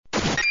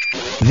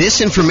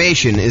This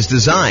information is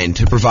designed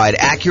to provide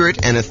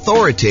accurate and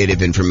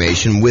authoritative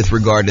information with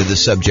regard to the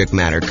subject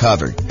matter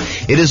covered.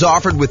 It is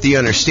offered with the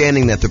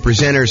understanding that the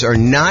presenters are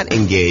not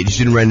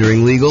engaged in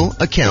rendering legal,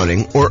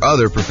 accounting, or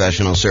other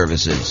professional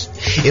services.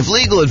 If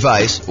legal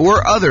advice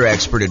or other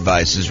expert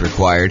advice is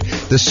required,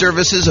 the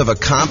services of a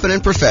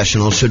competent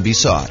professional should be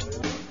sought.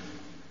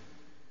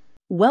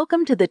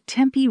 Welcome to the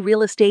Tempe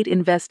Real Estate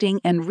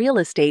Investing and Real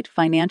Estate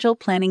Financial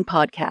Planning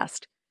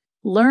Podcast.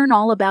 Learn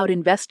all about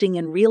investing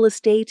in real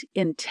estate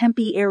in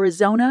Tempe,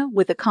 Arizona,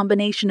 with a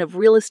combination of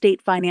real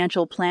estate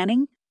financial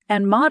planning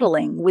and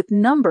modeling with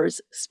numbers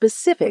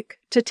specific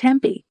to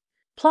Tempe,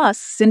 plus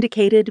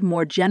syndicated,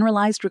 more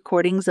generalized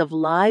recordings of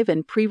live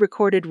and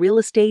pre-recorded real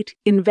estate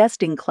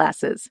investing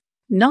classes,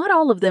 not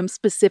all of them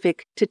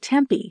specific to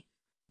Tempe.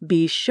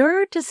 Be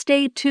sure to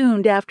stay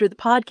tuned after the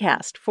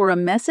podcast for a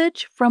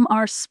message from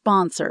our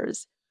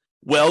sponsors.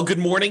 Well, good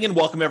morning and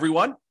welcome,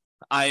 everyone.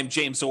 I am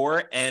James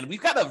Orr, and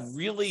we've got a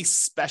really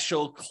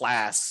special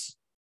class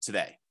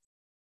today.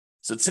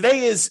 So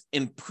today is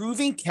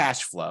improving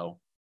cash flow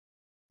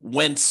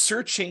when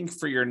searching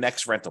for your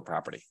next rental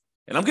property.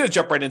 And I'm going to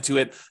jump right into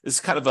it. This is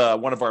kind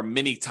of one of our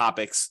mini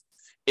topics.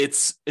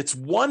 It's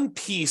one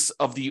piece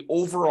of the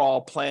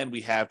overall plan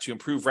we have to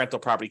improve rental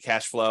property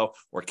cash flow,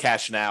 or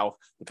cash now,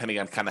 depending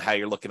on kind of how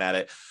you're looking at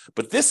it.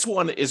 But this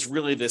one is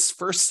really this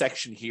first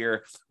section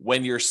here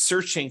when you're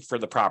searching for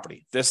the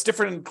property. There's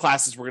different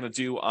classes we're going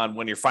to do on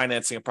when you're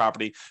financing a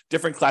property,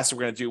 different classes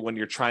we're going to do when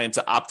you're trying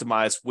to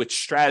optimize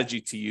which strategy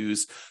to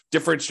use,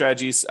 different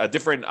strategies,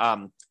 different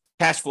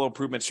cash flow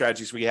improvement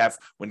strategies we have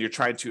when you're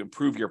trying to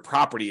improve your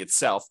property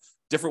itself.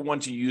 Different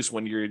ones you use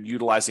when you're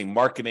utilizing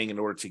marketing in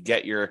order to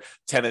get your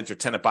tenant or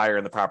tenant buyer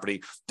in the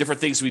property, different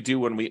things we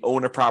do when we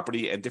own a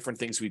property, and different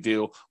things we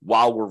do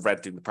while we're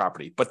renting the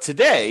property. But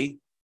today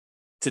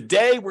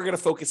we're going to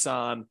focus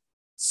on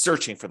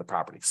searching for the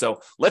property.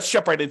 So let's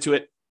jump right into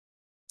it.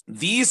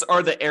 These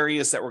are the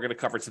areas that we're going to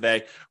cover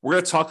today. We're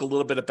going to talk a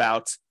little bit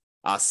about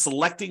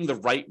selecting the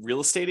right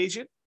real estate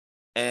agent.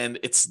 And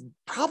it's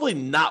probably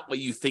not what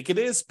you think it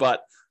is,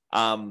 but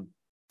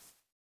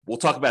we'll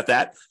talk about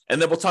that.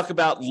 And then we'll talk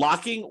about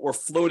locking or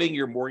floating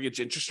your mortgage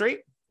interest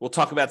rate. We'll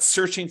talk about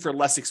searching for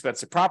less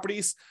expensive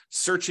properties,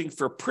 searching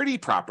for pretty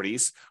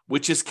properties,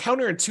 which is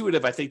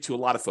counterintuitive, I think, to a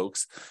lot of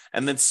folks.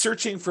 And then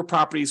searching for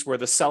properties where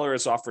the seller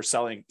is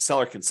offering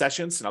seller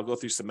concessions. And I'll go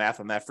through some math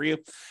on that for you.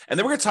 And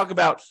then we're going to talk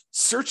about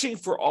searching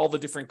for all the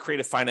different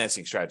creative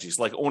financing strategies,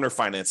 like owner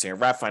financing or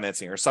wrap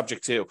financing or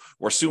subject to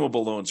or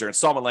assumable loans or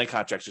installment land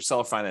contracts or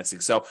seller financing.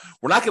 So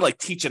we're not going to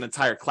teach an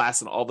entire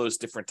class on all those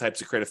different types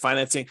of creative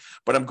financing,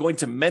 but I'm going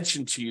to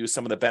mention to you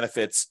some of the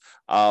benefits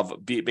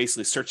of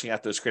basically searching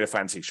out those creative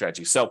financing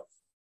strategies. So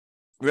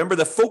remember,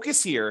 the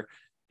focus here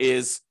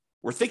is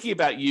we're thinking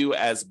about you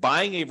as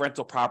buying a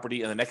rental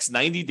property in the next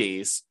 90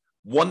 days,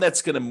 one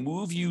that's going to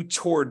move you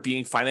toward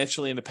being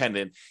financially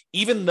independent,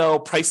 even though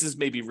prices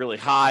may be really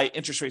high,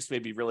 interest rates may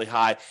be really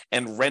high,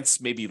 and rents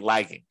may be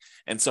lagging.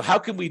 And so how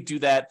can we do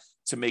that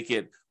to make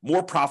it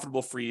more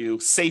profitable for you,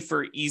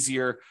 safer,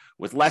 easier,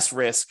 with less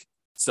risk?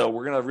 So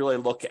we're going to really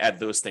look at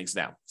those things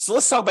now. So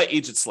let's talk about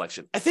agent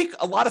selection. I think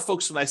a lot of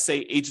folks, when I say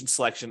agent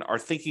selection, are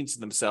thinking to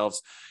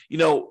themselves,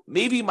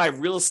 maybe my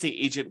real estate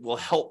agent will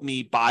help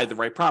me buy the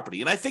right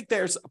property. And I think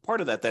there's a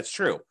part of that that's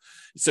true.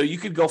 So you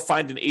could go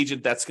find an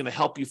agent that's going to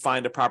help you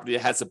find a property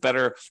that has a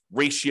better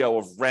ratio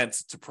of rent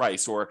to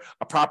price, or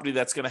a property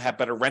that's going to have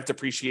better rent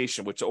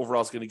appreciation, which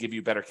overall is going to give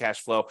you better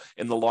cash flow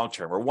in the long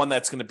term, or one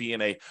that's going to be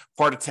in a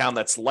part of town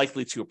that's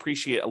likely to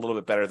appreciate a little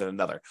bit better than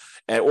another,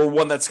 or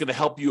one that's going to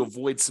help you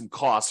avoid some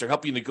costs or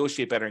help you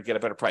negotiate better and get a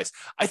better price.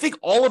 I think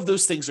all of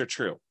those things are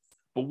true.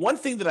 But one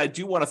thing that I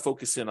do want to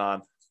focus in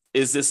on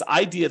is this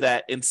idea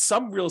that in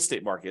some real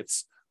estate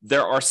markets,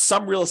 there are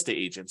some real estate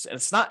agents, and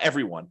it's not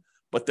everyone,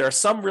 but there are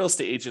some real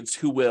estate agents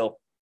who will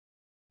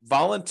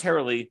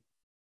voluntarily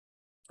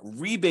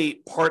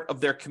rebate part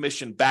of their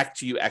commission back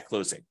to you at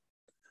closing.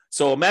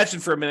 So imagine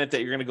for a minute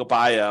that you're going to go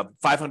buy a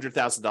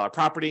 $500,000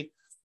 property,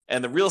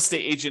 and the real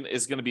estate agent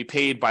is going to be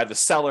paid by the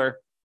seller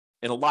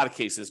in a lot of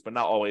cases, but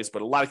not always,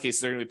 but a lot of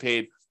cases they're going to be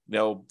paid,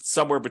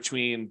 somewhere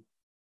between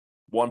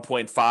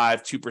 1.5%,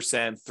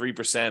 2%,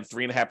 3%,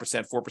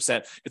 3.5%,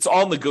 4%. It's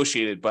all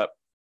negotiated, but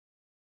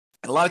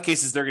in a lot of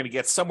cases, they're going to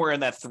get somewhere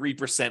in that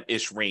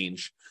 3%-ish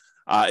range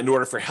in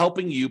order for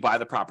helping you buy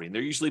the property. And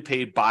they're usually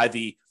paid by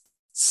the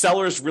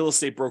seller's real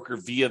estate broker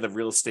via the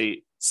real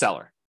estate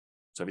seller.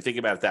 So if you think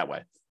about it that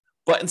way.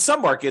 But in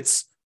some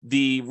markets,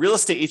 the real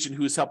estate agent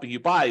who is helping you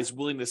buy is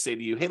willing to say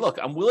to you, hey, look,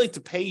 I'm willing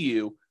to pay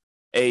you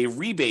a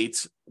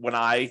rebate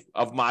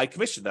of my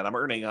commission that I'm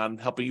earning on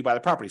helping you buy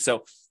the property.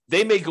 So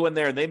they may go in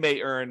there and they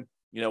may earn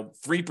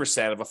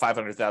 3% of a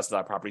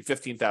 $500,000 property,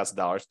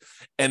 $15,000.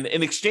 And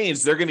in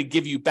exchange, they're going to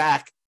give you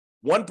back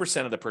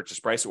 1% of the purchase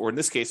price, or in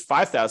this case,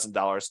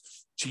 $5,000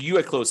 to you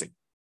at closing.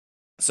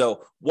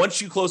 So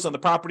once you close on the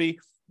property,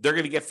 they're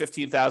going to get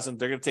 $15,000.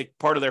 They're going to take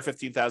part of their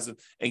 $15,000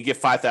 and give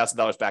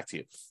 $5,000 back to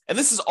you. And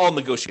this is all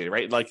negotiated,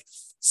 right? Like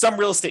some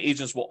real estate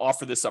agents will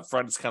offer this up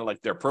front. It's kind of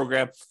like their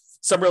program.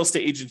 Some real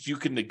estate agents, you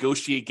can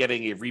negotiate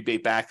getting a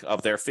rebate back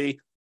of their fee.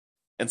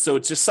 And so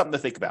it's just something to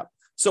think about.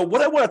 So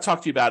what I want to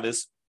talk to you about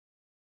is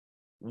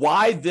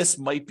why this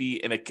might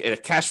be in a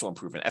cash flow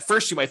improvement. At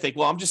first, you might think,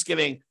 well, I'm just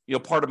getting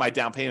part of my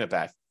down payment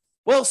back.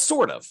 Well,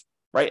 sort of,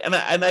 right? And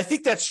I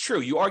think that's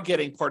true. You are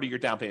getting part of your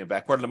down payment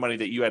back, part of the money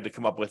that you had to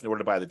come up with in order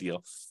to buy the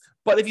deal.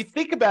 But if you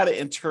think about it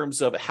in terms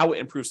of how it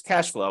improves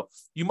cash flow,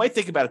 you might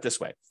think about it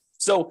this way.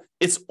 So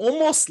it's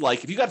almost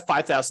like if you got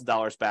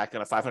 $5,000 back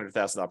on a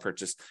 $500,000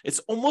 purchase, it's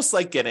almost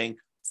like getting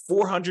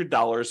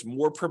 $400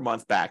 more per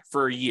month back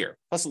for a year,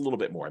 plus a little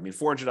bit more. I mean,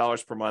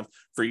 $400 per month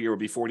for a year would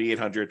be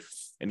 $4,800,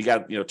 and you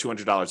got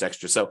 $200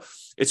 extra. So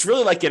it's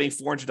really like getting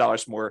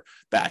 $400 more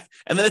back.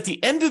 And then at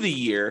the end of the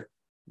year,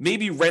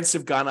 maybe rents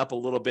have gone up a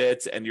little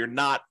bit, and you're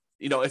not,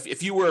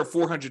 if you were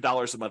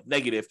 $400 a month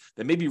negative,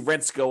 then maybe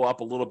rents go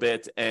up a little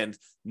bit, and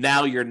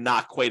now you're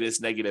not quite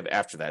as negative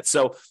after that.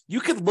 So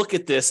you could look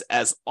at this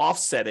as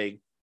offsetting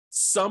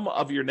some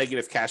of your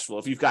negative cash flow.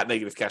 If you've got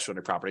negative cash flow on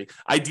your property,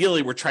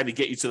 ideally, we're trying to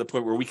get you to the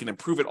point where we can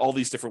improve it all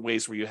these different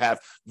ways where you have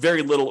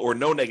very little or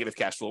no negative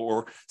cash flow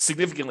or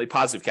significantly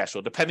positive cash flow,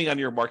 depending on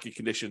your market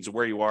conditions and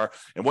where you are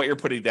and what you're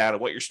putting down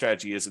and what your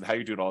strategy is and how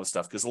you're doing all this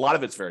stuff, because a lot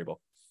of it's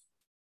variable.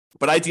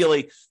 But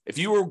ideally, if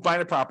you were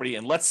buying a property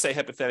and let's say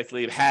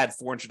hypothetically it had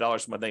 $400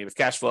 a month negative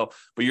cash flow,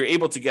 but you're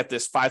able to get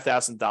this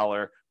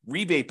 $5,000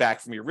 rebate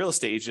back from your real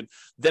estate agent,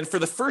 then for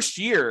the first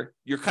year,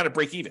 you're kind of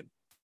break even.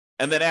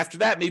 And then after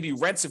that, maybe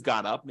rents have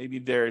gone up. Maybe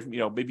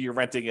maybe you're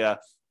renting a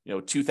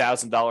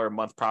 $2,000 a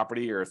month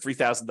property or a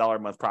 $3,000 a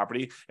month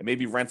property, and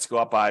maybe rents go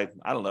up by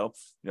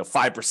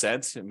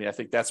 5%. I mean, I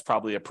think that's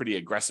probably a pretty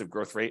aggressive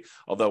growth rate,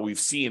 although we've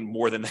seen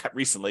more than that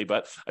recently.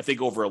 But I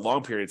think over a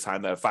long period of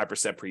time, that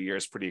 5% per year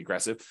is pretty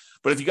aggressive.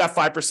 But if you got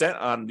 5%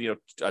 on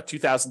a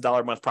 $2,000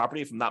 a month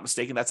property, if I'm not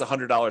mistaken, that's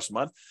 $100 a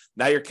month.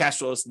 Now your cash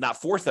flow is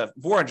not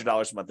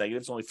 $400 a month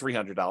negative; it's only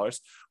 $300.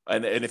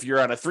 And if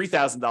you're on a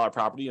 $3,000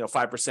 property,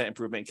 5%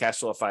 improvement in cash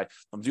flow. If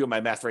I'm doing my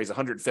math right, is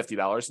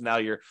 $150. Now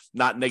you're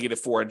not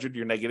negative $400,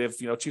 you're negative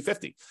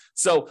 $250.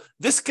 So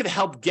this could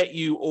help get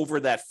you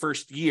over that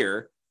first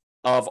year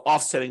of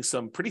offsetting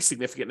some pretty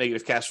significant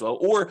negative cash flow.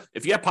 Or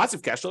if you have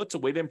positive cash flow, it's a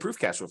way to improve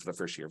cash flow for the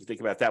first year, if you think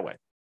about it that way.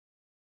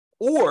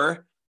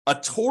 Or a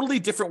totally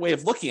different way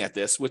of looking at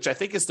this, which I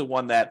think is the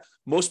one that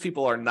most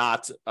people are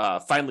not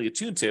finally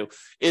attuned to,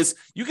 is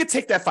you could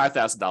take that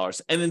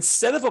 $5,000 and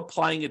instead of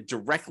applying it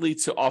directly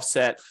to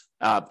offset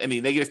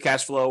any negative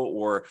cash flow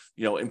or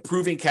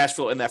improving cash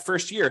flow in that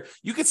first year,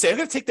 you could say, I'm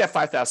going to take that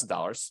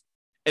 $5,000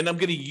 and I'm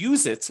going to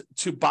use it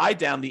to buy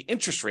down the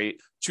interest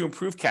rate to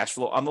improve cash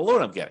flow on the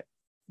loan I'm getting.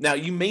 Now,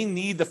 you may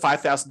need the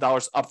 $5,000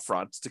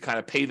 upfront to kind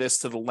of pay this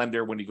to the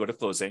lender when you go to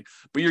closing,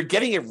 but you're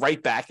getting it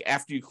right back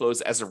after you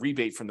close as a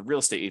rebate from the real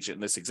estate agent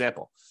in this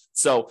example.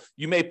 So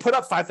you may put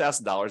up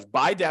 $5,000,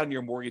 buy down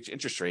your mortgage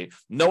interest rate,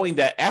 knowing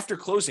that after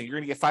closing, you're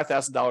going to get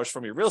 $5,000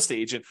 from your real estate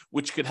agent,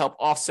 which could help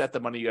offset the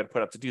money you had to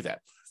put up to do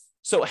that.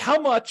 So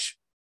how much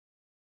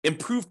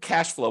improved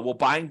cash flow will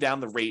buying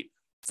down the rate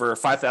for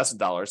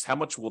 $5,000, how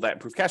much will that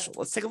improve cash flow?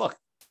 Let's take a look.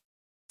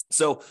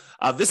 So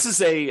this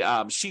is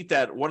a sheet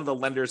that one of the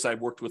lenders I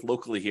worked with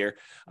locally here,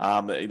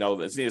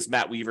 his name is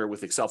Matt Weaver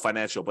with Excel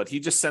Financial, but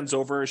he just sends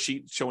over a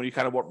sheet showing you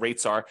kind of what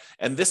rates are.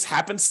 And this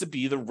happens to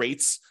be the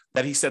rates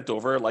that he sent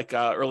over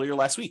earlier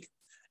last week.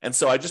 And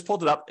so I just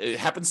pulled it up. It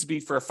happens to be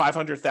for a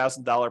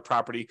 $500,000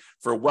 property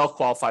for a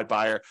well-qualified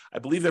buyer. I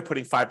believe they're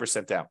putting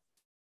 5% down.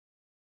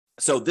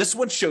 So this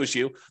one shows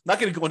you, I'm not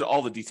going to go into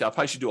all the detail. I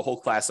probably should do a whole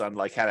class on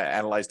how to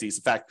analyze these.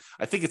 In fact,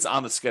 I think it's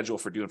on the schedule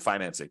for doing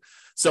financing.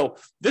 So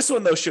this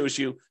one, though, shows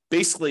you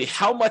basically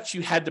how much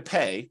you had to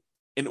pay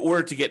in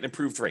order to get an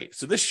improved rate.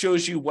 So this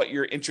shows you what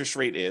your interest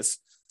rate is.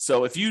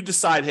 So if you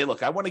decide, hey,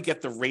 look, I want to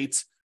get the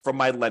rate from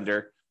my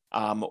lender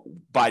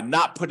by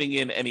not putting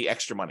in any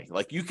extra money.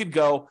 Like you could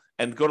go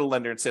to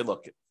lender and say,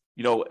 look,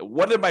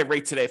 what is my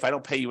rate today if I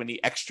don't pay you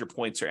any extra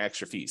points or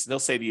extra fees? And they'll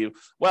say to you,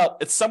 well,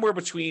 it's somewhere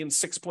between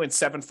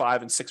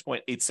 6.75 and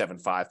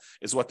 6.875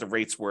 is what the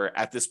rates were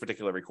at this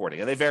particular recording.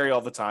 And they vary all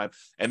the time.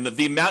 And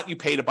the amount you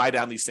pay to buy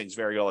down these things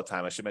vary all the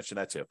time. I should mention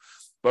that too.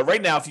 But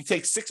right now, if you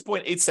take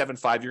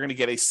 6.875, you're going to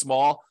get a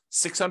small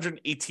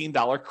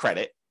 $618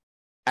 credit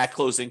at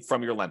closing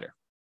from your lender.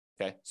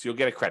 Okay, so you'll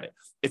get a credit.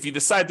 If you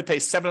decide to pay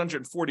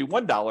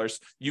 $741,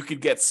 you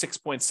could get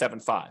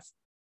 6.75.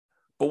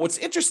 But what's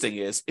interesting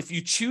is if you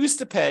choose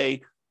to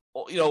pay, a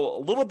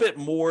little bit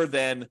more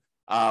than,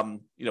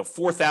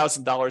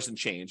 $4,000 and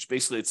change,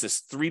 basically it's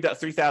this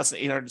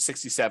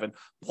 $3,867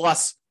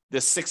 plus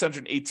this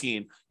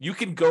 $618, you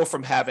can go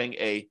from having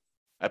a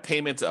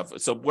payment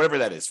of, so whatever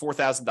that is,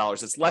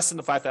 $4,000, it's less than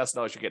the $5,000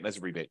 you're getting as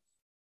a rebate.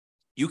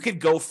 You could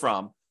go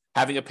from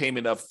having a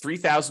payment of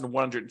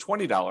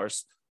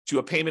 $3,120 to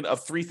a payment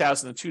of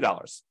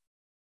 $3,002.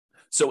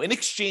 So in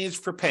exchange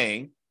for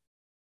paying,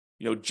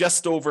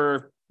 just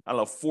over,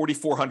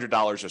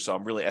 $4,400 or so,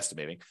 I'm really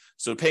estimating.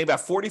 So paying about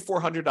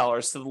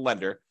 $4,400 to the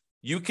lender,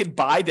 you can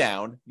buy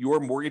down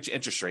your mortgage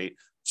interest rate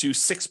to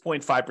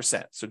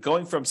 6.5%. So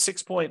going from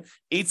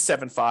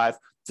 6.875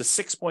 to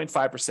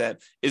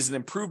 6.5% is an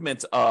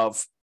improvement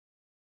of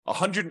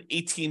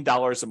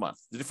 $118 a month,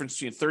 the difference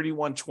between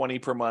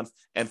 $3,120 per month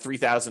and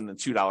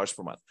 $3,002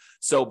 per month.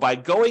 So by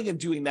going and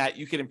doing that,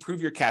 you can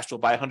improve your cash flow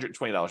by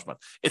 $120 a month.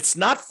 It's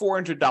not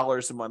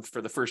 $400 a month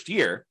for the first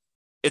year.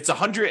 It's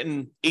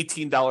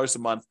 $118 a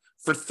month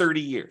for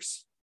 30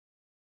 years.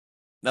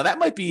 Now, that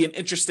might be an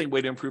interesting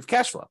way to improve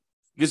cash flow.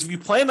 Because if you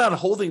plan on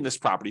holding this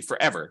property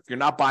forever, if you're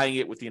not buying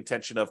it with the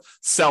intention of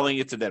selling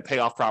it to then pay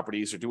off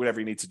properties or do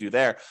whatever you need to do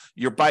there,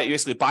 you're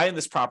basically buying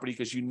this property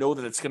because you know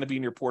that it's going to be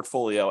in your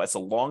portfolio as a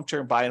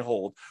long-term buy and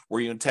hold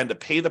where you intend to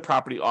pay the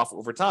property off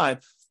over time,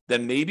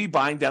 then maybe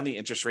buying down the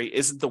interest rate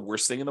isn't the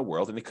worst thing in the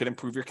world, and it could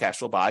improve your cash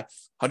flow by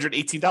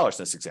 $118 in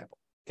this example.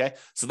 Okay,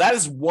 so that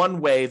is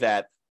one way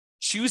that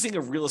choosing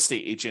a real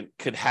estate agent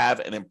could have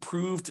an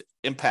improved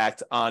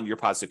impact on your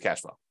positive cash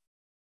flow.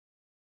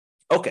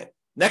 Okay,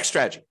 next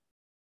strategy.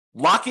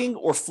 Locking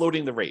or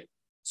floating the rate.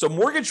 So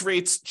mortgage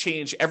rates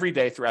change every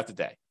day throughout the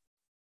day.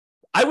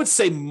 I would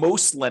say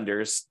most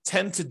lenders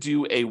tend to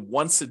do a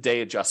once a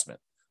day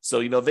adjustment.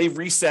 So, they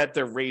reset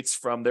their rates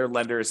from their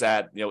lenders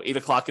at, 8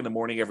 o'clock in the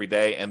morning every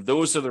day. And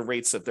those are the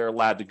rates that they're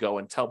allowed to go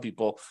and tell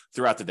people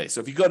throughout the day. So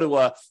if you go to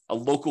a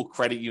local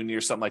credit union or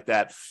something like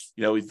that,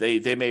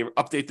 they may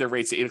update their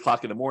rates at 8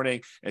 o'clock in the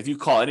morning. And if you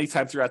call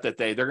anytime throughout that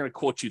day, they're going to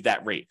quote you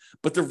that rate.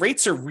 But the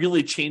rates are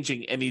really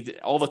changing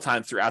all the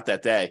time throughout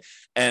that day.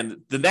 And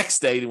the next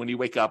day, when you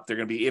wake up, they're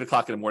going to be 8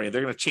 o'clock in the morning.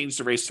 They're going to change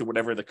the rates to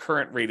whatever the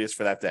current rate is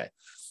for that day.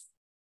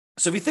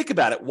 So if you think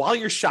about it, while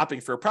you're shopping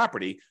for a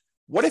property,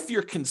 what if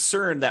you're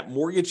concerned that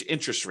mortgage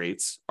interest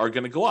rates are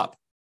going to go up?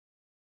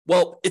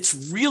 Well, it's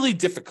really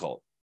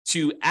difficult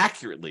to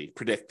accurately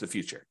predict the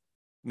future.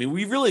 I mean,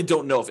 we really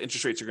don't know if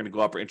interest rates are going to go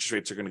up or interest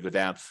rates are going to go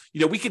down.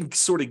 We can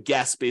sort of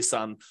guess based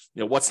on,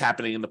 what's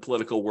happening in the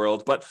political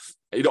world, but,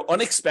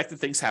 unexpected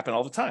things happen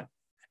all the time.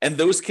 And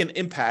those can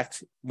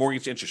impact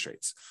mortgage interest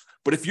rates.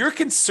 But if you're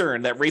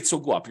concerned that rates will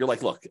go up, you're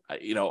like, look,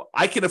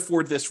 I can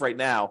afford this right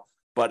now,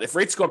 but if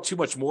rates go up too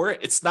much more,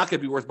 it's not going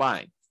to be worth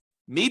buying.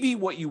 Maybe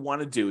what you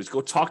want to do is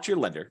go talk to your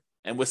lender.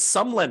 And with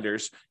some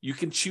lenders, you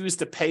can choose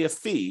to pay a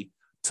fee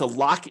to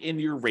lock in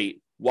your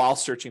rate while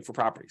searching for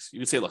properties. You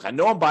can say, look, I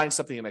know I'm buying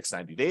something in the next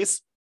 90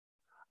 days.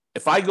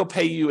 If I go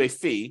pay you a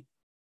fee,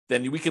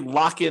 then we can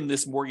lock in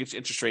this mortgage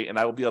interest rate and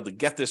I will be able to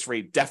get this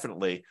rate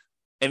definitely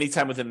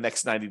anytime within the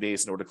next 90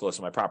 days in order to close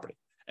on my property.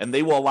 And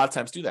they will a lot of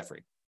times do that for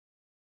you.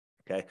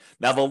 Okay.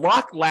 Now the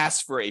lock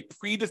lasts for a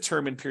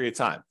predetermined period of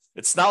time.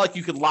 It's not like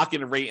you could lock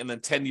in a rate and then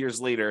 10 years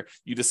later,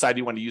 you decide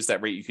you want to use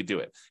that rate, you could do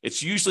it.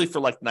 It's usually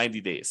for like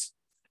 90 days.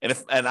 And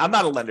I'm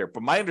not a lender,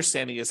 but my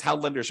understanding is how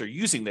lenders are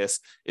using this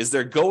is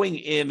they're going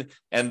in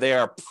and they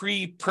are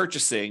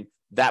pre-purchasing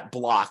that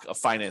block of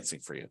financing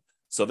for you.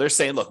 So they're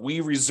saying, look, we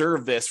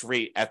reserve this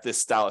rate at this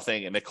style of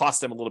thing, and it costs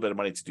them a little bit of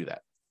money to do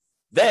that.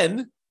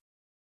 Then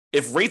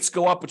if rates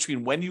go up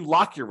between when you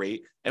lock your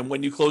rate and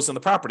when you close on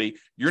the property,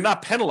 you're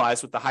not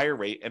penalized with the higher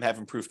rate and have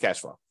improved cash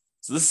flow.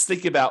 So this is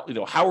thinking about,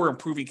 how we're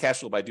improving cash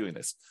flow by doing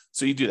this.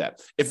 So you do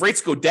that. If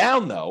rates go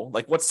down though,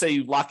 like let's say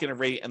you lock in a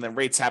rate and then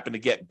rates happen to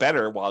get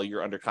better while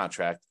you're under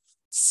contract,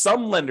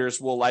 some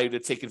lenders will allow you to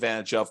take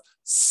advantage of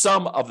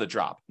some of the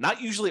drop, not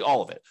usually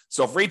all of it.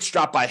 So if rates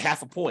drop by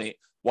half a point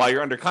while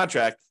you're under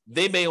contract,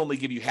 they may only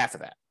give you half of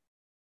that.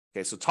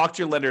 Okay, so talk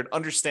to your lender and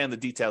understand the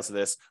details of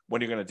this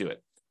when you're going to do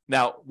it.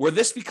 Now, where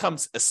this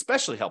becomes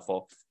especially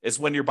helpful is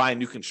when you're buying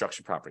new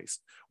construction properties,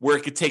 where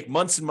it could take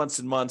months and months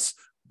and months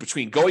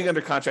between going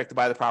under contract to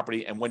buy the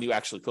property and when you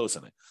actually close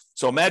on it.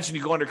 So imagine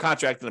you go under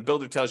contract and the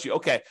builder tells you,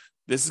 okay,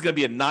 this is going to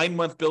be a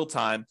 9-month build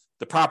time.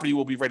 The property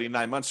will be ready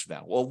 9 months from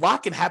now. Well, a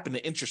lot can happen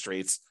to interest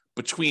rates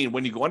between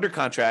when you go under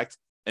contract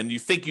and you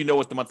think you know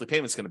what the monthly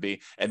payment is going to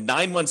be, and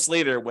 9 months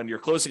later when you're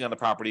closing on the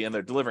property and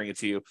they're delivering it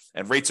to you,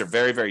 and rates are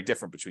very, very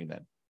different between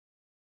then.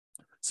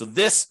 So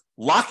this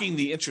locking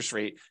the interest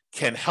rate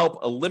can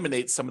help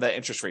eliminate some of that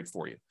interest rate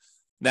for you.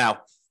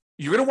 Now,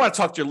 you're going to want to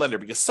talk to your lender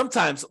because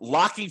sometimes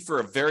locking for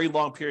a very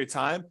long period of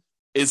time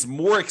is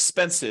more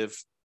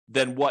expensive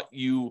than what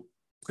you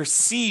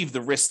perceive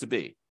the risk to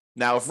be.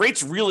 Now, if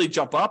rates really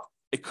jump up,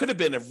 it could have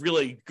been a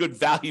really good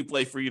value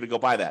play for you to go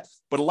buy that.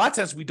 But a lot of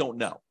times we don't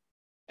know.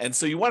 And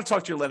so you want to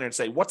talk to your lender and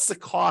say, what's the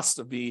cost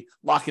of me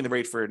locking the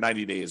rate for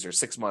 90 days or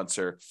 6 months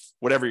or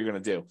whatever you're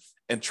going to do,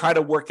 and try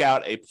to work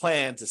out a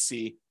plan to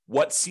see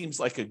what seems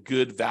like a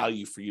good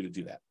value for you to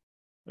do that.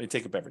 Let me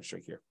take a beverage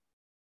drink here.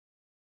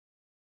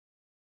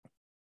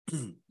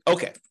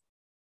 Okay.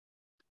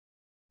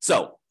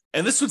 So,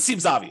 and this one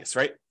seems obvious,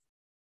 right?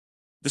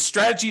 The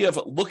strategy of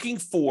looking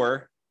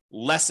for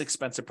less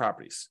expensive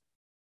properties.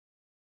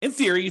 In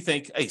theory, you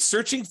think, hey,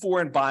 searching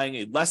for and buying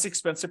a less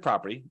expensive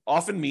property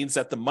often means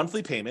that the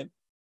monthly payment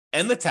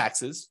and the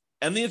taxes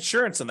and the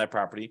insurance on that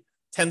property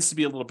tends to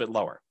be a little bit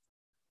lower.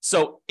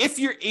 So if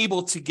you're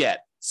able to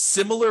get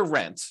similar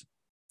rent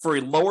for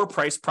a lower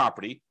priced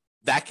property,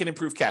 that can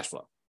improve cash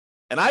flow.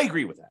 And I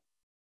agree with that.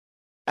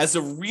 As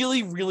a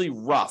really, really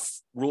rough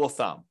rule of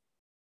thumb,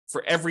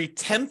 for every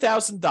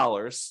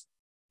 $10,000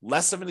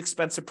 less of an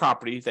expensive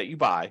property that you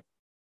buy,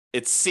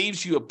 it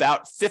saves you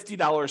about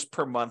 $50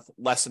 per month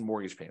less in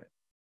mortgage payment.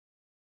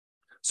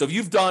 So if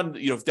you've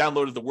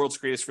downloaded the world's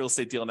greatest real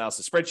estate deal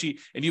analysis spreadsheet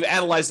and you've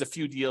analyzed a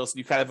few deals and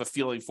you kind of have a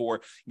feeling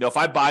for, if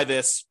I buy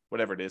this,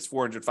 whatever it is,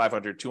 400,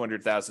 500,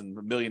 200,000,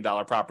 $1 million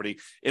property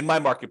in my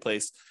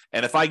marketplace,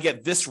 and if I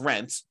get this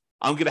rent,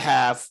 I'm going to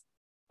have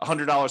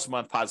 $100 a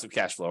month positive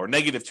cash flow or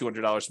negative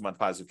 $200 a month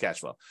positive cash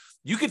flow.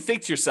 You could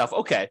think to yourself,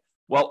 okay,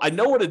 well, I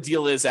know what a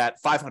deal is at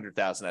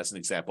 500,000 as an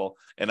example,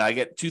 and I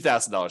get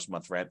 $2,000 a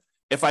month rent.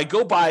 If I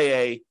go buy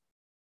a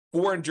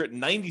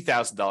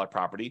 $490,000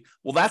 property,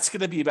 well, that's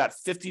going to be about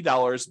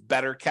 $50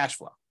 better cash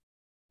flow.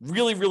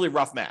 Really, really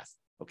rough math.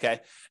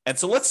 Okay. And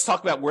so let's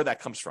talk about where that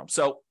comes from.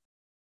 So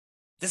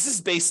this is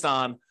based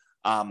on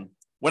I'll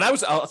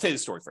tell you the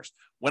story first.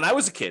 When I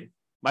was a kid,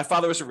 my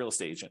father was a real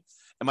estate agent.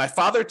 And my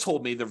father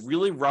told me the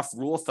really rough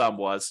rule of thumb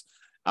was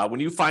when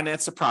you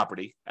finance a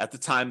property, at the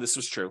time this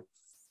was true,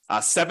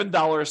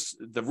 $7,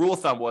 the rule of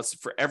thumb was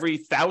for every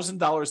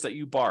 $1,000 that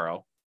you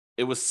borrow,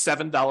 it was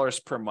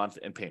 $7 per month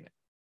in payment.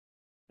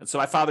 And so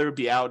my father would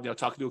be out,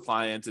 talking to a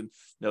client, and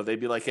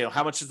they'd be like,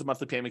 how much is the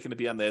monthly payment going to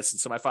be on this? And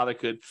so my father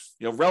could,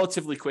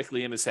 relatively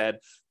quickly in his head,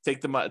 take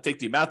the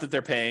amount that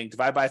they're paying,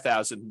 divide by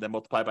 1,000, then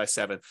multiply by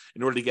 7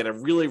 in order to get a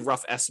really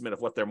rough estimate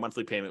of what their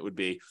monthly payment would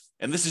be.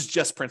 And this is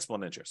just principal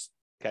and interest.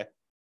 Okay.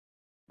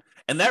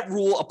 And that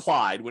rule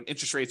applied when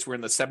interest rates were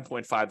in the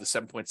 7.5 to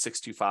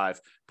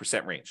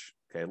 7.625% range.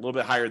 Okay. A little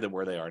bit higher than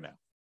where they are now.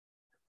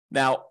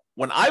 Now,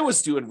 when I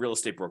was doing real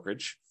estate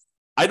brokerage,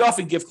 I'd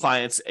often give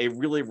clients a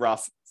really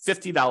rough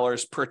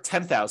 $50 per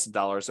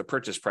 $10,000 of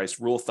purchase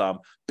price rule of thumb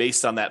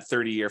based on that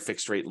 30-year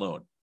fixed rate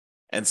loan.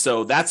 And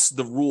so that's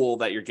the rule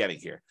that you're getting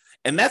here.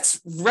 And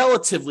that's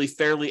relatively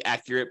fairly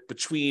accurate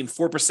between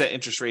 4%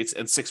 interest rates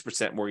and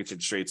 6% mortgage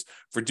interest rates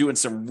for doing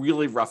some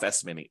really rough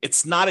estimating.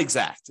 It's not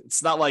exact.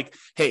 It's not like,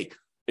 hey,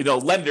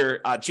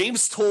 lender,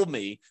 James told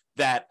me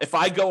that if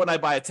I go and I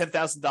buy a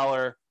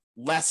 $10,000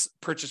 less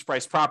purchase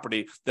price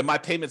property, then my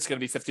payment's going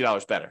to be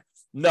 $50 better.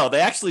 No, they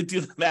actually do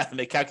the math and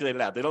they calculate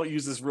it out. They don't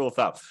use this rule of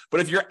thumb. But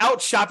if you're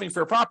out shopping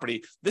for a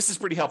property, this is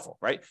pretty helpful,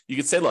 right? You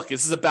can say, look,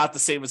 this is about the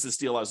same as this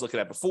deal I was looking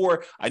at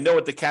before. I know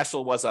what the cash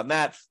flow was on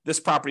that. This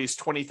property is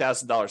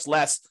 $20,000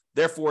 less.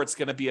 Therefore, it's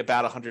going to be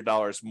about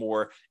 $100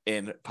 more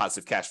in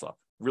positive cash flow.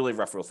 Really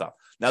rough rule of thumb.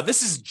 Now,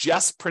 this is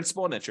just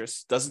principal and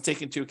interest. Doesn't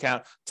take into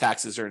account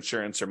taxes or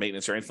insurance or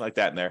maintenance or anything like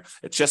that in there.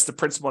 It's just the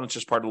principal and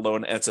interest part of the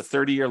loan, and it's a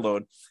 30-year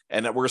loan.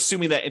 And we're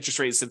assuming that interest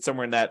rate is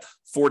somewhere in that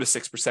 4 to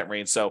 6%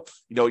 range. So,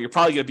 you're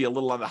probably going to be a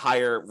little on the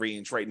higher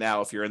range right now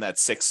if you're in that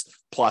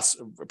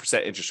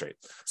 6+% interest rate.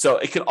 So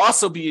it can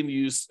also be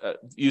used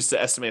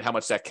to estimate how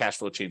much that cash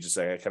flow changes.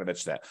 I kind of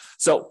mentioned that.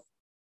 So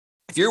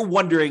if you're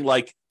wondering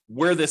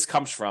where this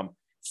comes from,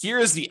 here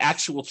is the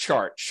actual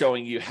chart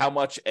showing you how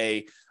much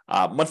a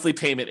monthly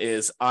payment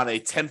is on a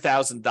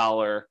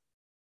 $10,000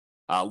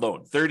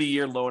 loan,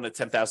 30-year loan at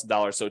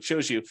 $10,000. So it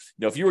shows you,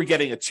 if you were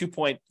getting a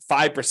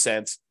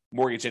 2.5%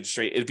 mortgage interest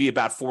rate, it'd be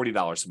about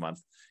 $40 a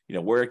month.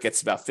 Where it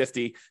gets about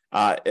 50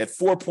 at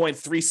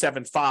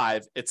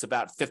 4.375, it's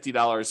about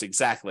 $50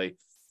 exactly.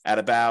 At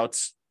about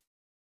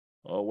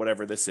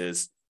whatever this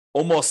is,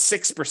 almost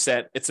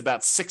 6%, it's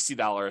about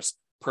 $60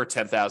 per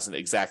 10,000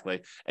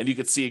 exactly. And you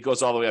can see it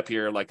goes all the way up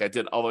here, like I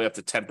did, all the way up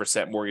to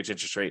 10% mortgage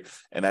interest rate.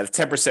 And at a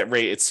 10%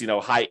 rate, it's,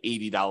 high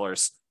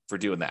 $80 for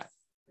doing that.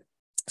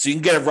 So you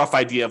can get a rough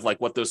idea of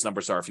what those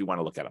numbers are if you want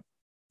to look at them.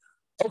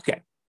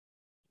 Okay.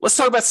 Let's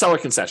talk about seller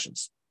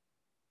concessions.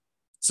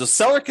 So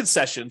seller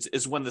concessions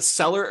is when the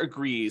seller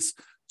agrees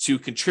to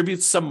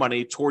contribute some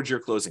money towards your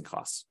closing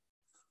costs.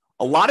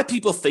 A lot of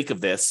people think of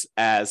this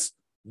as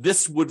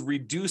this would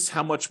reduce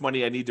how much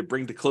money I need to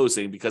bring to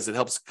closing because it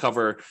helps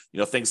cover,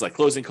 things like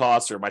closing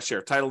costs or my share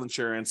of title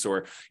insurance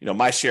or,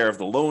 my share of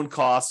the loan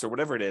costs or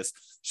whatever it is.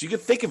 So you can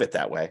think of it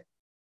that way.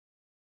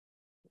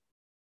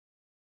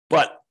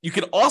 But you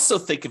can also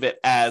think of it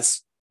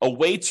as a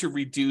way to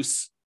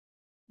reduce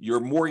your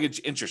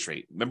mortgage interest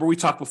rate. Remember we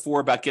talked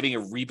before about getting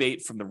a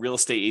rebate from the real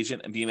estate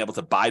agent and being able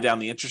to buy down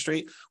the interest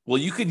rate? Well,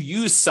 you could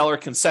use seller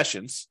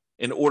concessions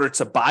in order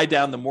to buy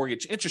down the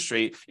mortgage interest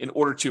rate in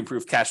order to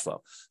improve cash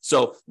flow.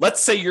 So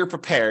let's say you're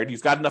prepared,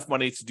 you've got enough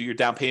money to do your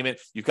down payment,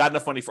 you've got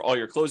enough money for all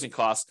your closing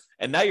costs,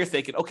 and now you're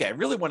thinking, okay, I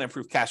really want to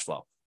improve cash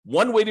flow.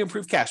 One way to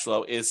improve cash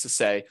flow is to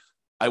say,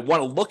 I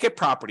want to look at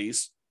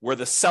properties where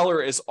the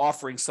seller is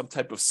offering some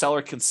type of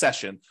seller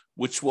concession,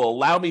 which will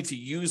allow me to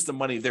use the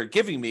money they're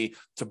giving me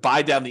to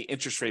buy down the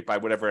interest rate by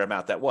whatever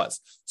amount that was.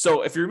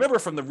 So if you remember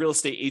from the real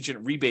estate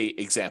agent rebate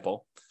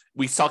example,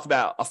 we talked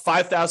about a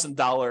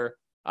 $5,000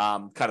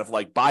 kind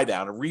of buy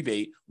down, a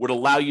rebate would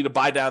allow you to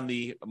buy down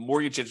the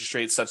mortgage interest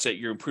rate such that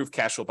your improved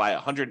cash will by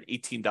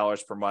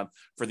 $118 per month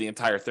for the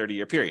entire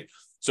 30-year period.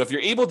 So if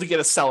you're able to get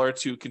a seller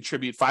to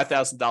contribute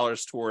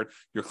 $5,000 toward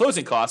your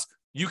closing costs,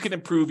 you can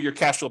improve your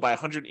cash flow by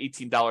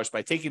 $118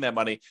 by taking that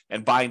money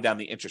and buying down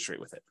the interest rate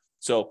with it.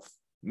 So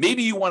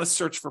maybe you want to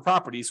search for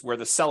properties where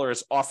the seller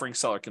is offering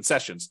seller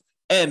concessions.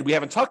 And we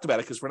haven't talked about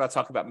it because we're not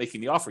talking about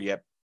making the offer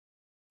yet,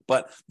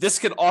 but this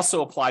can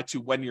also apply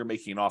to when you're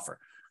making an offer.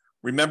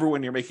 remember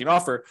when you're making an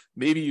offer,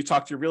 maybe you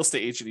talk to your real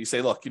estate agent and you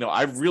say, look,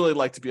 I'd really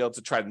like to be able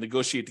to try to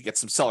negotiate to get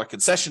some seller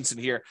concessions in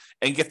here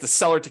and get the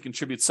seller to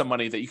contribute some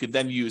money that you could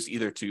then use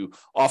either to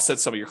offset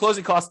some of your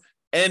closing costs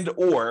and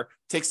or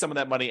take some of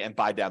that money and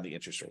buy down the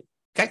interest rate.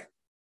 Okay.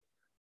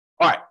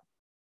 All right.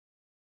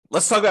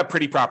 Let's talk about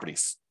pretty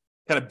properties,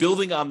 kind of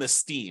building on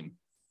this theme.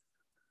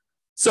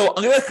 So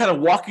I'm going to kind of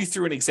walk you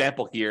through an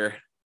example here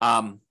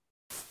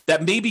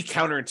that may be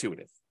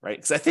counterintuitive, right?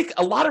 Because I think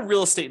a lot of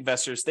real estate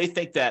investors, they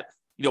think that,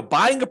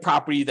 buying a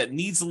property that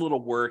needs a little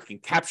work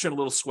and capturing a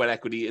little sweat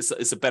equity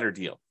is a better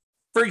deal.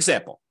 For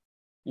example,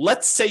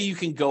 let's say you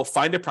can go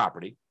find a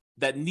property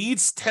that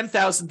needs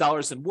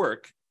 $10,000 in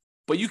work,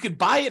 but you could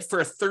buy it for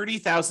a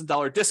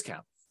 $30,000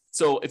 discount.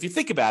 So if you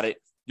think about it,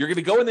 you're going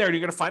to go in there and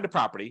you're going to find a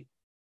property.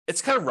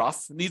 It's kind of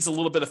rough, needs a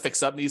little bit of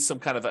fix up, needs some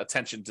kind of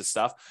attention to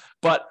stuff.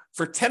 But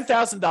for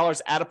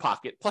 $10,000 out of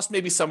pocket, plus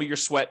maybe some of your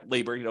sweat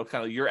labor,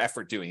 kind of your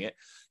effort doing it,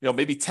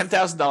 maybe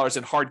 $10,000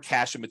 in hard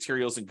cash and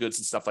materials and goods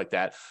and stuff like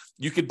that,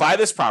 you could buy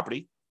this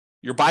property.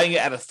 You're buying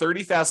it at a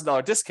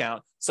 $30,000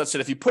 discount, such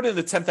that if you put in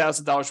the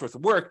 $10,000 worth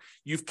of work,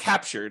 you've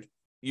captured,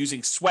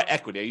 using sweat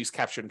equity, I use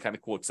captured in kind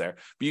of quotes there,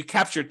 but you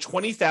captured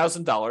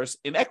 $20,000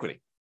 in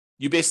equity.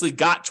 You basically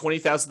got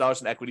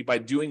 $20,000 in equity by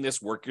doing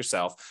this work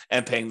yourself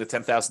and paying the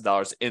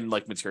 $10,000 in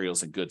like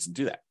materials and goods and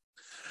do that.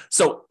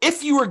 So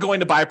if you were going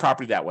to buy a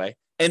property that way,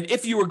 and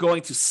if you were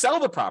going to sell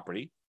the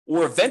property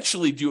or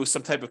eventually do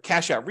some type of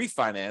cash out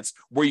refinance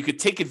where you could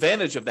take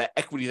advantage of that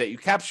equity that you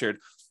captured,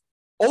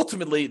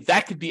 ultimately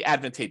that could be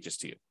advantageous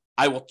to you.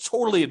 I will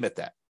totally admit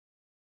that.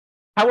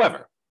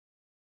 However,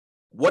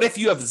 what if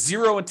you have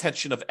zero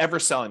intention of ever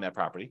selling that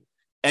property?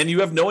 And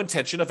you have no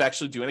intention of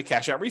actually doing a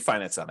cash out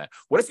refinance on that?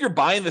 What if you're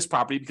buying this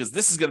property because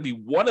this is going to be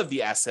one of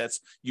the assets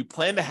you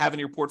plan to have in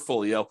your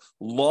portfolio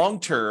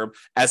long-term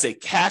as a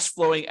cash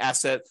flowing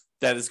asset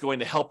that is going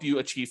to help you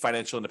achieve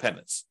financial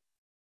independence?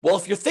 Well,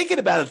 if you're thinking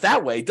about it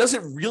that way, does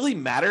it really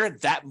matter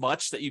that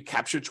much that you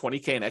captured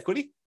 $20K in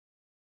equity?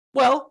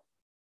 Well,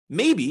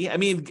 maybe. I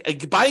mean,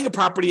 buying a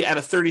property at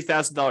a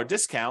 $30,000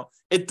 discount,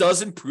 it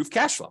does improve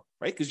cash flow,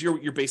 right? Because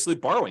you're basically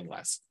borrowing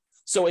less.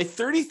 So a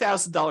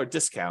 $30,000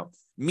 discount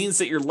means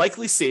that you're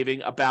likely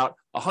saving about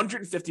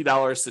 $150 to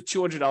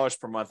 $200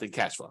 per month in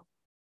cash flow.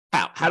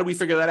 How do we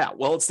figure that out?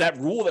 Well, it's that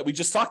rule that we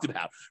just talked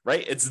about,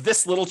 right? It's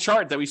this little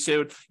chart that we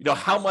showed,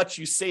 how much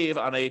you save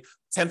on a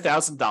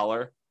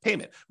 $10,000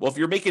 payment. Well, if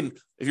you're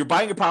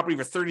buying a property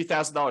for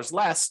 $30,000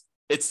 less,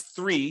 it's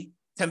three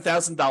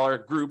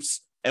 $10,000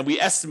 groups. And we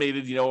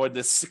estimated, in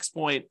this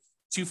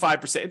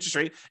 6.25% interest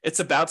rate, it's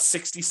about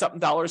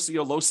 $60-something, low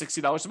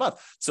 $60 a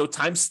month. So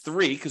times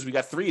three, because we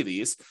got three of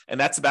these, and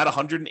that's about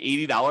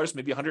 $180,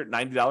 maybe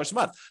 $190 a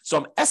month. So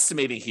I'm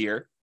estimating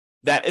here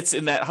that it's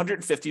in that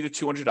 $150 to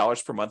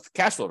 $200 per month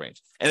cash flow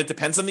range. And it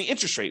depends on the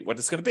interest rate, what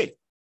it's going to be,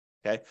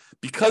 okay?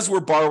 Because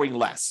we're borrowing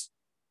less,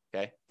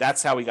 okay?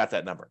 That's how we got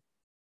that number.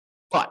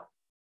 But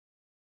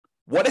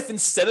what if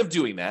instead of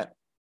doing that,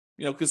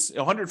 because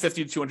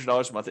 $150 to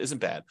 $200 a month isn't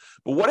bad.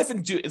 But what if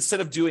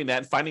instead of doing that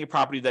and finding a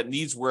property that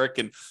needs work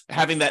and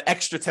having that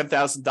extra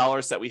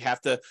 $10,000 that we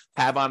have to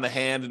have on the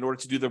hand in order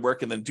to do the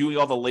work and then doing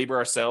all the labor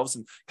ourselves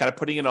and kind of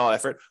putting in all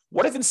effort,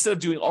 what if instead of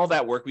doing all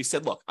that work, we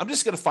said, look, I'm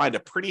just going to find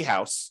a pretty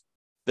house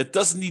that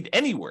doesn't need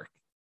any work.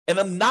 And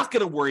I'm not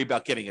going to worry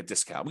about getting a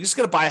discount. I'm just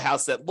going to buy a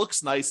house that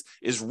looks nice,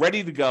 is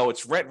ready to go,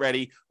 it's rent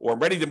ready, or I'm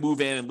ready to move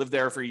in and live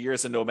there for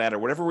years and no matter,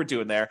 whatever we're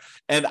doing there.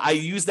 And I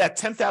use that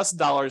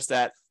 $10,000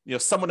 that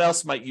someone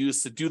else might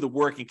use to do the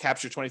work and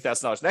capture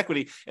 $20,000 in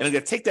equity. And I'm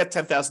going to take that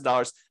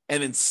 $10,000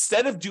 and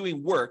instead of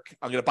doing work,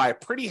 I'm going to buy a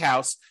pretty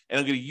house and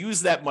I'm going to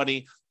use that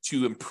money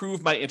to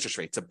improve my interest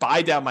rate, to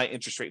buy down my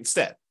interest rate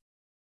instead.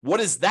 What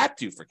does that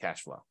do for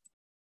cash flow?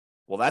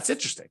 Well, that's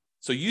interesting.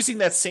 So using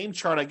that same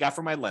chart I got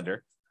from my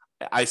lender,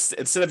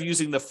 instead of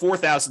using the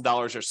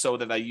 $4,000 or so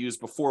that I used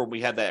before when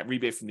we had that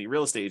rebate from the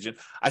real estate agent,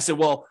 I said,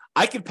 well,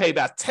 I could pay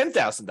about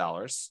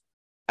 $10,000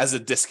 as a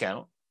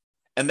discount.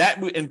 And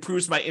that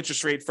improves my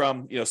interest rate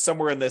from,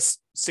 somewhere in this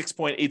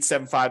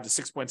 6.875 to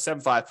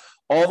 6.75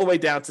 all the way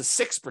down to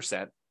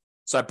 6%.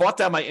 So I bought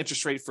down my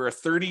interest rate for a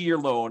 30-year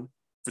loan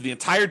for the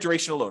entire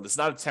duration of the loan. It's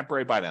not a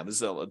temporary buy down.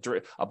 This is a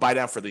buy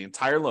down for the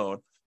entire loan.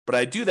 But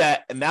I do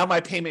that, and now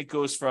my payment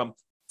goes from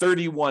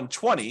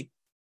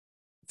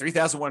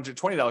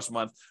 $3,120 a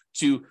month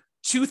to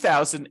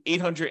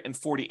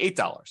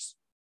 $2,848,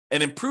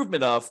 an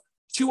improvement of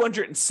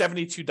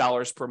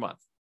 $272 per month.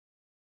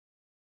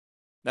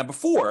 Now,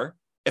 before,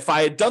 if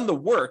I had done the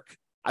work,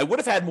 I would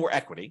have had more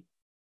equity.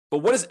 But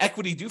what does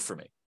equity do for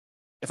me?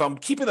 If I'm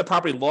keeping the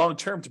property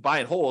long-term to buy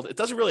and hold, it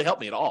doesn't really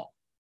help me at all,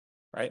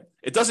 right?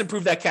 It does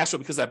improve that cash flow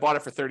because I bought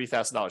it for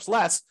 $30,000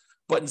 less.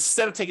 But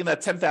instead of taking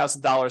that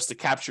 $10,000 to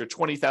capture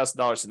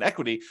 $20,000 in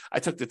equity, I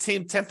took the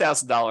same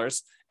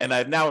 $10,000 and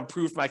I've now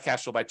improved my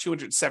cash flow by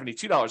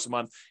 $272 a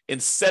month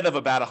instead of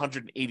about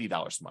 $180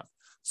 a month.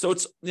 So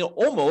it's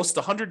almost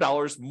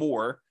 $100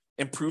 more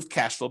improved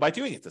cash flow by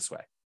doing it this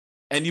way.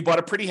 And you bought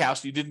a pretty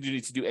house, you didn't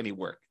need to do any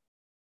work.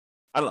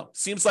 I don't know.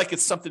 Seems like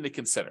it's something to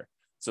consider.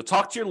 So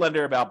talk to your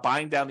lender about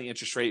buying down the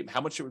interest rate and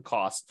how much it would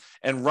cost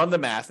and run the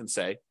math and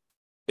say,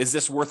 Is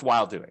this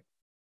worthwhile doing?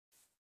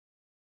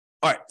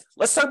 All right,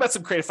 let's talk about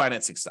some creative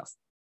financing stuff.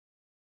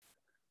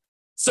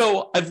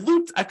 So I've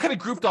kind of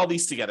grouped all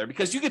these together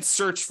because you could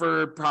search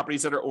for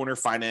properties that are owner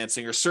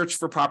financing, or search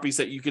for properties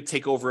that you could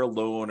take over a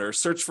loan, or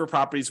search for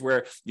properties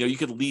where you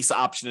could lease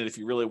option it if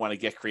you really want to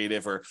get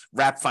creative, or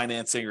wrap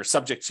financing, or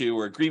subject to,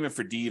 or agreement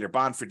for deed, or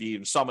bond for deed,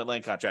 installment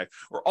land contract,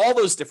 or all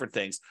those different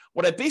things.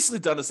 What I've basically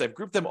done is I've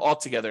grouped them all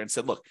together and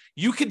said, look,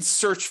 you can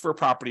search for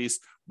properties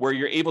where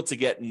you're able to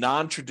get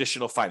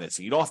non-traditional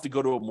financing. You don't have to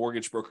go to a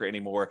mortgage broker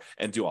anymore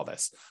and do all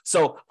this.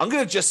 So I'm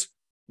going to just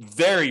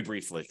very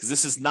briefly, because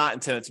this is not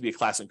intended to be a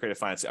class in creative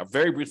financing, I'll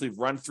very briefly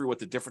run through what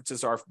the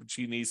differences are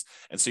between these,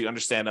 and so you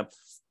understand them,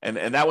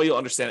 and that way you'll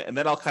understand it. And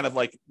then I'll kind of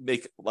like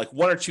make like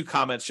one or two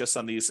comments just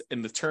on these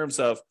in the terms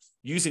of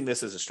using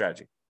this as a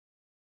strategy.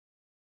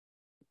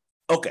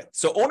 Okay,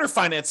 so owner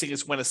financing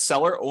is when a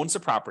seller owns a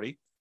property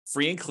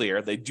free and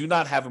clear. They do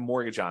not have a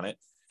mortgage on it,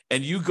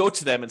 and you go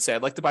to them and say,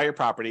 I'd like to buy your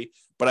property,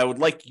 but I would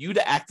like you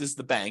to act as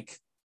the bank.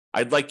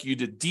 I'd like you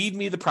to deed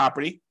me the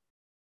property,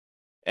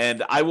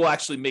 and I will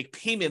actually make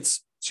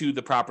payments to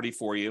the property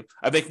for you.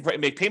 I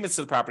make payments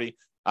to the property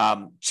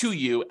to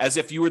you as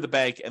if you were the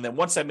bank. And then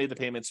once I made the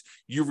payments,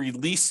 you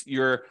release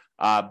your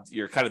kind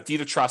of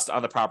deed of trust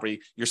on the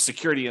property, your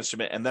security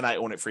instrument, and then I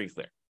own it free and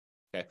clear.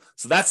 Okay,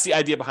 so that's the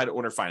idea behind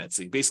owner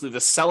financing. Basically,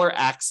 the seller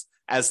acts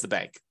as the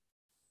bank.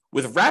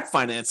 With wrap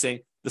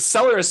financing, the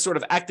seller is sort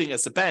of acting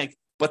as the bank,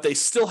 but they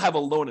still have a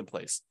loan in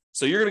place.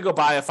 So you're going to go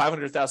buy a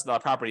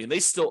 $500,000 property, and they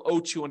still owe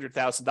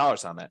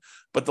 $200,000 on that.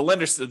 But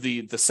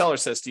the seller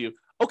says to you,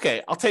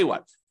 okay, I'll tell you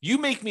what, you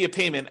make me a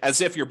payment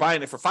as if you're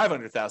buying it for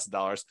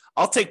 $500,000.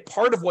 I'll take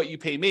part of what you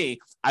pay me.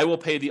 I will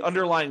pay the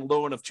underlying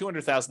loan of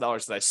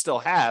 $200,000 that I still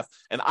have,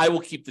 and I will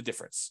keep the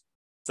difference.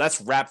 So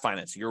that's wrap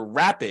financing. You're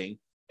wrapping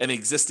an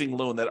existing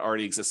loan that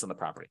already exists on the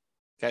property.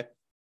 Okay.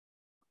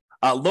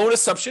 Loan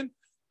assumption.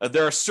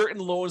 There are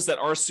certain loans that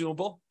are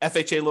assumable,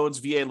 FHA loans,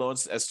 VA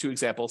loans, as two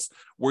examples,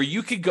 where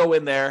you could go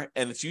in there,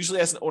 and it's usually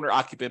as an owner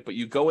occupant, but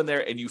you go in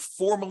there and you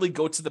formally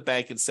go to the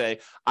bank and say,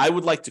 I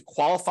would like to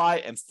qualify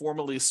and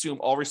formally assume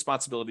all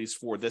responsibilities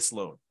for this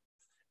loan.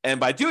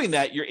 And by doing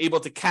that, you're able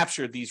to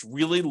capture these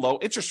really low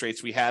interest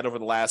rates we had over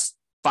the last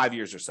 5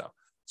 years or so.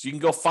 So you can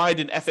go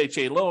find an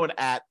FHA loan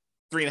at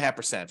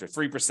 3.5% or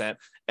 3%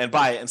 and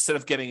buy it instead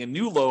of getting a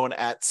new loan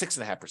at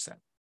 6.5%.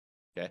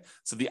 Okay,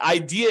 so the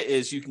idea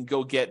is you can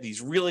go get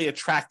these really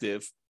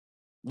attractive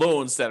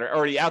loans that are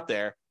already out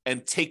there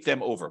and take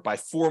them over by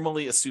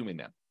formally assuming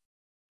them.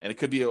 And it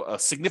could be a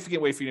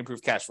significant way for you to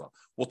improve cash flow.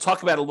 We'll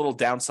talk about a little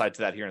downside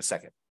to that here in a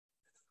second.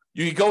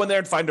 You can go in there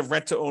and find a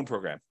rent-to-own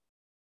program.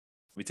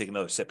 Let me take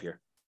another sip here.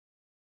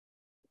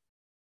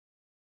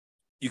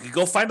 You could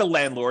go find a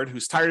landlord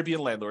who's tired of being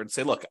a landlord and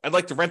say, look, I'd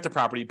like to rent the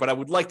property, but I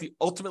would like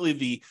ultimately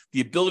the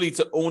ability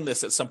to own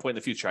this at some point in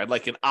the future. I'd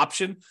like an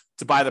option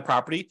to buy the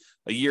property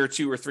a year or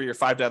 2 or 3 or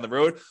 5 down the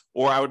road,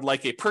 or I would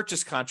like a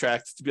purchase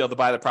contract to be able to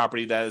buy the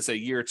property that is a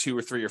year or 2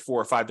 or 3 or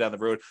 4 or 5 down the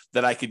road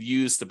that I could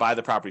use to buy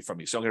the property from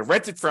you. So I'm going to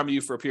rent it from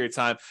you for a period of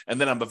time, and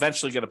then I'm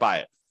eventually going to buy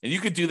it. And you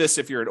could do this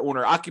if you're an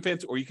owner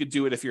occupant, or you could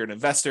do it if you're an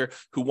investor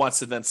who wants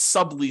to then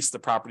sublease the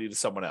property to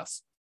someone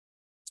else.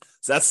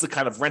 So that's the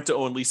kind of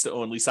rent-to-own,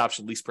 lease-to-own, lease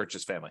option, lease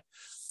purchase family.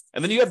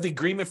 And then you have the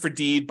agreement for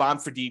deed,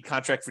 bond for deed,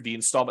 contract for deed,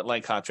 installment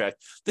land contract.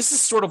 This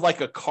is sort of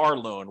like a car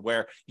loan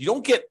where you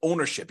don't get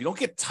ownership. You don't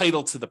get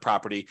title to the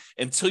property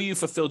until you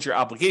fulfilled your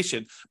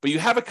obligation, but you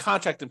have a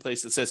contract in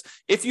place that says,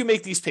 if you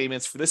make these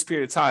payments for this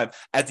period of time,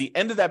 at the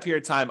end of that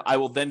period of time, I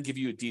will then give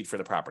you a deed for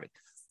the property.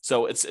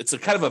 So it's a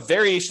kind of a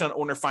variation on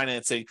owner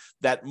financing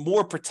that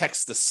more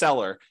protects the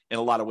seller in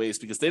a lot of ways,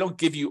 because they don't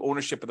give you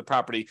ownership of the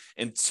property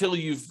until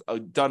you've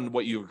done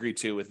what you agreed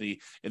to in the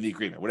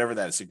agreement, whatever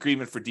that is,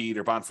 agreement for deed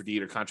or bond for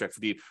deed or contract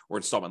for deed or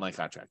installment land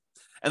contract.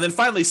 And then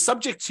finally,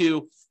 subject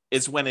to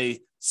is when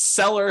a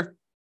seller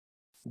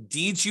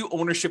deeds you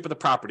ownership of the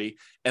property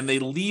and they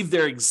leave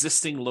their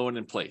existing loan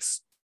in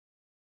place.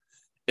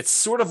 It's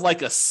sort of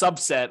like a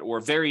subset or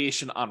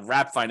variation on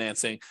wrap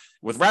financing.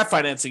 With wrap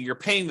financing, you're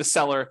paying the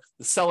seller.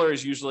 The seller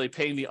is usually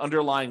paying the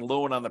underlying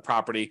loan on the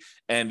property,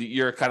 and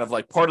you're kind of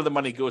like part of the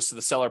money goes to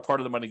the seller, part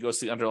of the money goes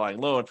to the underlying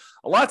loan.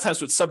 A lot of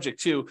times with subject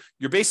to,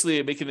 you're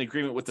basically making an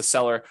agreement with the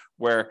seller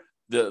where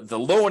the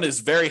loan is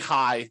very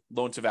high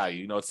loan to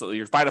value. You know,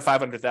 you're buying a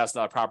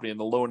 $500,000 property and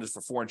the loan is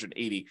for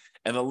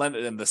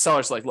 $480,000, and the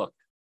seller's like, look,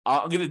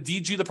 I'm going to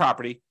deed you the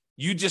property.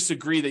 You just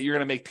agree that you're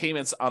going to make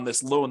payments on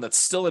this loan that's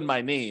still in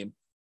my name,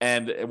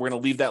 and we're going to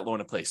leave that loan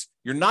in place.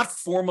 You're not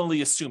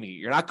formally assuming it.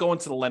 You're not going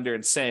to the lender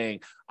and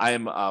saying,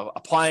 I'm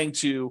applying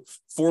to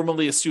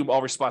formally assume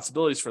all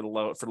responsibilities for the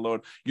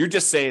loan. You're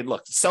just saying,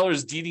 look, the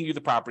seller's deeding you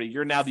the property.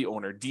 You're now the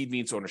owner. Deed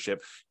means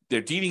ownership. They're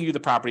deeding you the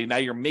property. Now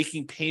you're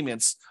making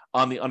payments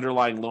on the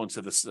underlying loan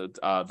to this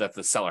that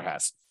the seller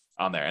has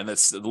on there. And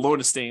the loan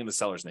is staying in the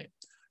seller's name.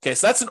 Okay,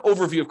 so that's an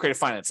overview of creative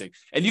financing.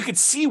 And you can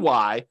see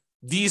why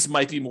these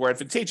might be more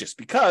advantageous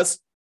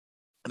because,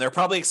 and there are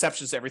probably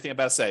exceptions to everything I'm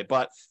about to say,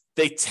 but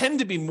they tend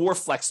to be more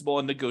flexible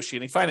in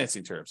negotiating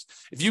financing terms.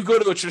 If you go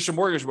to a traditional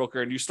mortgage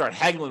broker and you start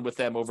haggling with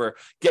them over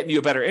getting you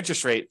a better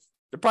interest rate,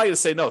 They're probably going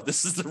to say, no,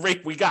 this is the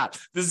rate we got.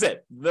 This is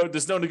it. No,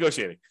 there's no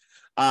negotiating.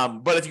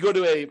 But if you go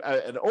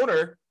to an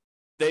owner,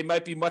 they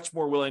might be much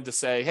more willing to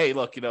say, hey,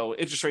 look,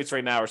 interest rates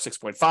right now are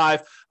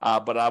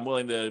 6.5, but I'm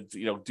willing to,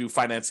 do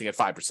financing at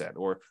 5%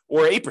 or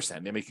 8%. I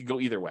mean, it could go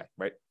either way,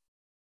 right?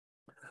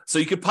 So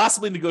you could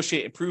possibly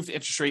negotiate improved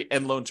interest rate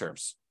and loan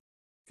terms.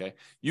 Okay.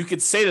 You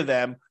could say to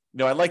them,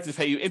 I'd like to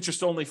pay you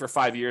interest only for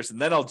 5 years,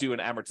 and then I'll do an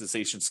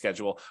amortization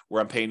schedule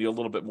where I'm paying you a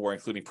little bit more,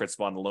 including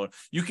principal on the loan.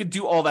 You could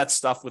do all that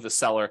stuff with a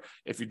seller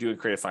if you're doing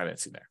creative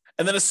financing there.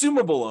 And then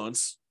assumable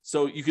loans.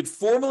 So you could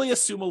formally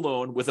assume a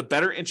loan with a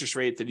better interest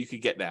rate than you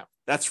could get now.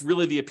 That's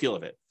really the appeal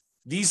of it.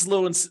 These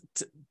loans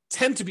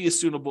tend to be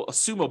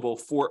assumable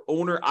for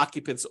owner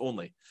occupants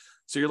only.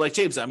 So you're like,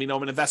 James, I'm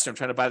an investor. I'm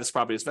trying to buy this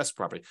property as investment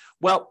property.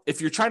 Well, if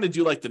you're trying to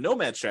do like the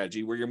nomad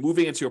strategy where you're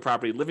moving into a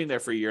property, living there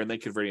for a year and then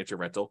converting it to a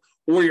rental,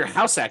 or you're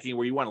house hacking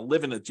where you want to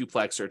live in a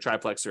duplex or a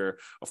triplex or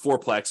a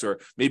fourplex,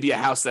 or maybe a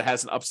house that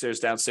has an upstairs,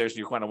 downstairs, and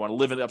you kind of want to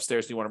live in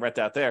upstairs and you want to rent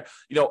out there,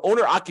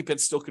 owner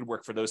occupants still could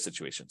work for those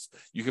situations.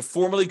 You could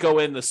formally go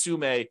in and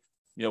assume a,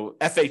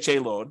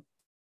 FHA loan,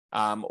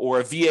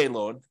 or a VA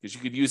loan, because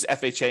you could use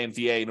FHA and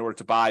VA in order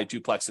to buy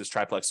duplexes,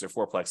 triplexes, or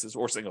fourplexes,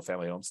 or single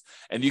family homes.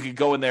 And you could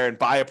go in there and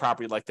buy a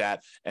property like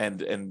that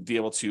and be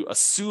able to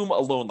assume a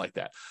loan like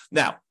that.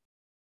 Now,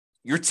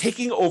 you're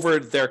taking over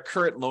their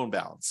current loan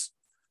balance.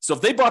 So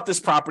if they bought this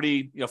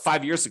property,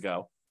 5 years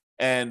ago,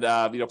 and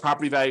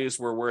property values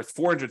were worth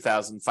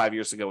 $400,000 5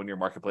 years ago in your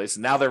marketplace,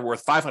 and now they're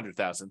worth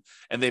 $500,000,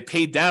 and they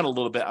paid down a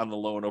little bit on the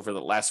loan over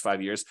the last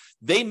 5 years,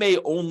 they may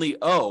only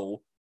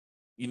owe,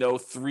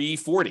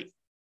 $340,000.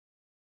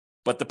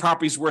 But the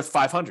property's worth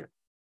 $500,000.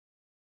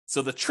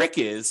 So the trick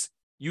is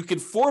you can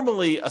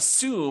formally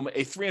assume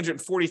a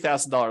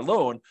 $340,000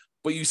 loan,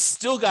 but you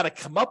still got to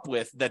come up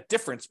with that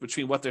difference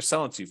between what they're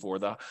selling to you for,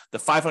 the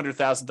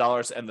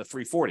 $500,000 and the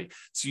 $340,000.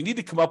 So you need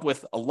to come up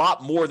with a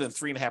lot more than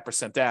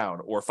 3.5% down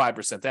or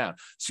 5% down.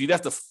 So you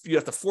have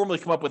to formally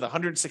come up with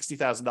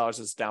 $160,000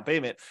 as a down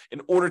payment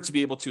in order to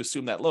be able to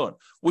assume that loan,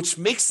 which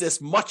makes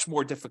this much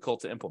more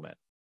difficult to implement.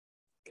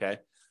 Okay.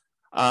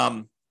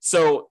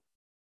 So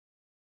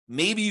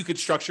maybe you could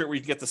structure it where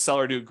you can get the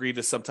seller to agree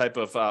to some type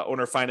of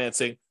owner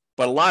financing,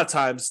 but a lot of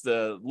times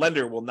the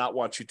lender will not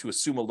want you to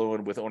assume a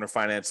loan with owner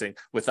financing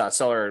with a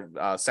seller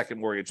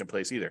second mortgage in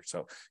place either.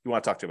 So you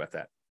want to talk to about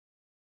that.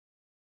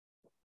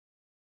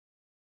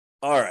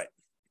 All right.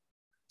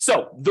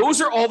 So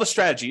those are all the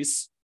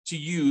strategies to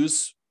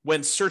use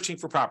when searching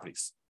for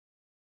properties.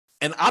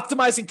 And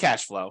optimizing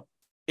cash flow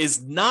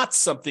is not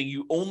something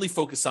you only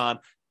focus on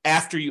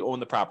after you own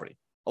the property.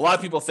 A lot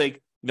of people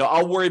think,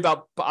 I'll worry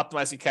about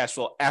optimizing cash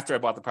flow after I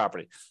bought the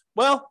property.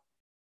 Well,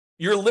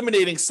 you're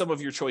eliminating some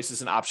of your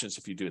choices and options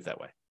if you do it that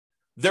way.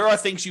 There are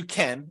things you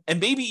can and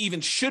maybe even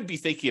should be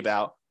thinking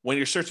about when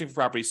you're searching for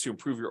properties to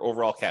improve your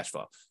overall cash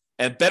flow.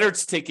 And better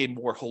to take a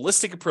more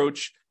holistic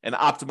approach and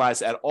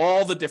optimize at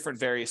all the different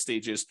various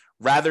stages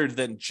rather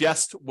than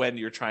just when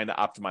you're trying to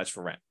optimize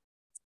for rent.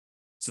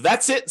 So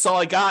that's it. That's all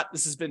I got.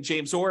 This has been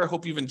James Orr. I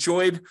hope you've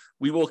enjoyed.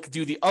 We will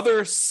do the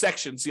other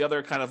sections, the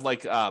other kind of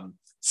like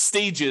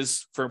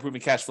stages for improving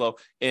cash flow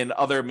in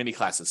other mini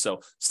classes. So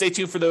stay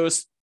tuned for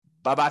those.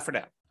 Bye-bye for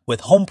now.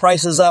 With home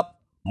prices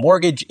up,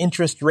 mortgage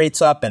interest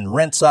rates up, and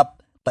rents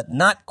up, but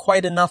not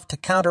quite enough to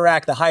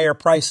counteract the higher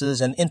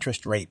prices and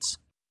interest rates,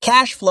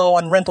 cash flow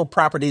on rental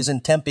properties in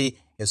Tempe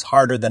is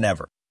harder than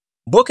ever.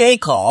 Book a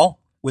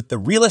call with the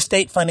Real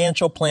Estate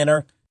Financial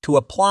Planner to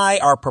apply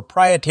our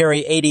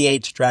proprietary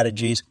 88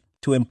 strategies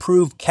to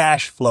improve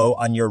cash flow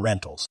on your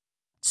rentals.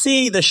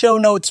 See the show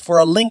notes for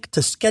a link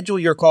to schedule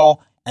your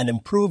call and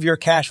improve your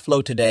cash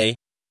flow today.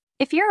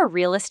 If you're a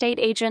real estate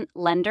agent,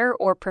 lender,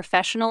 or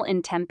professional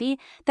in Tempe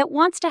that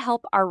wants to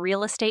help our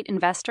real estate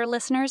investor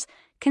listeners,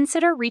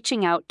 consider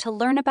reaching out to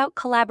learn about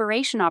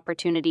collaboration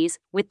opportunities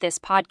with this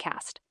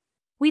podcast.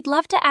 We'd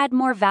love to add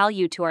more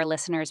value to our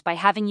listeners by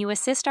having you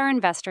assist our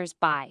investors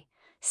buy,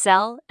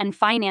 sell, and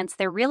finance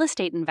their real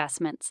estate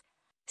investments.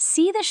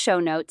 See the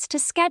show notes to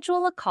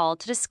schedule a call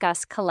to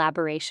discuss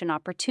collaboration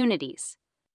opportunities.